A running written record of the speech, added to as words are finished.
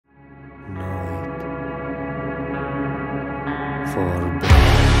Welcome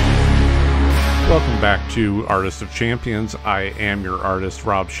back to Artist of Champions. I am your artist,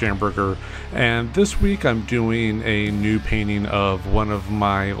 Rob Schamberger, and this week I'm doing a new painting of one of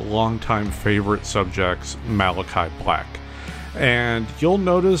my longtime favorite subjects, Malakai Black. And you'll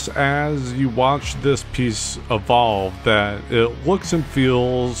notice as you watch this piece evolve that it looks and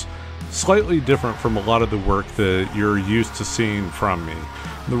feels slightly different from a lot of the work that you're used to seeing from me.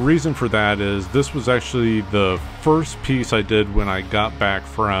 The reason for that is this was actually the first piece I did when I got back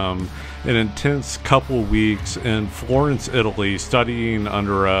from an intense couple weeks in Florence, Italy, studying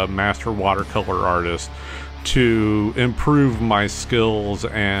under a master watercolor artist to improve my skills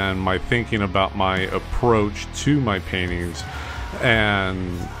and my thinking about my approach to my paintings,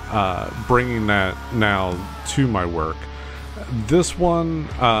 and bringing that now to my work. This one,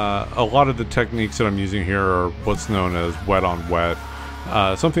 a lot of the techniques that I'm using here are what's known as wet on wet.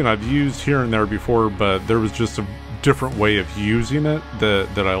 Something I've used here and there before, but there was just a different way of using it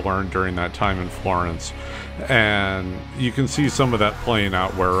that I learned during that time in Florence. And you can see some of that playing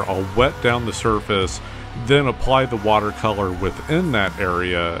out where I'll wet down the surface, then apply the watercolor within that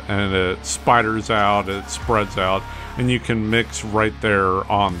area, and it spiders out, it spreads out, and you can mix right there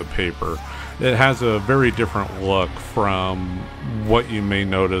on the paper. It has a very different look from what you may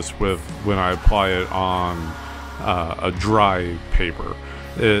notice with when I apply it on a dry paper.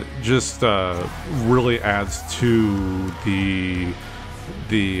 It just really adds to the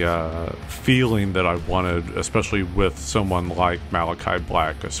feeling that I wanted, especially with someone like Malakai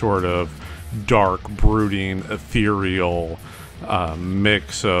Black, a sort of dark, brooding, ethereal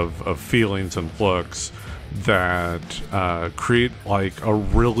mix of feelings and looks that create like a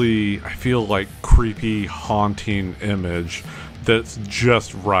really, I feel like, creepy, haunting image that's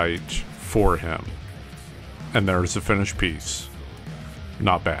just right for him. And there's the finished piece.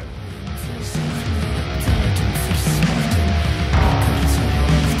 Not bad.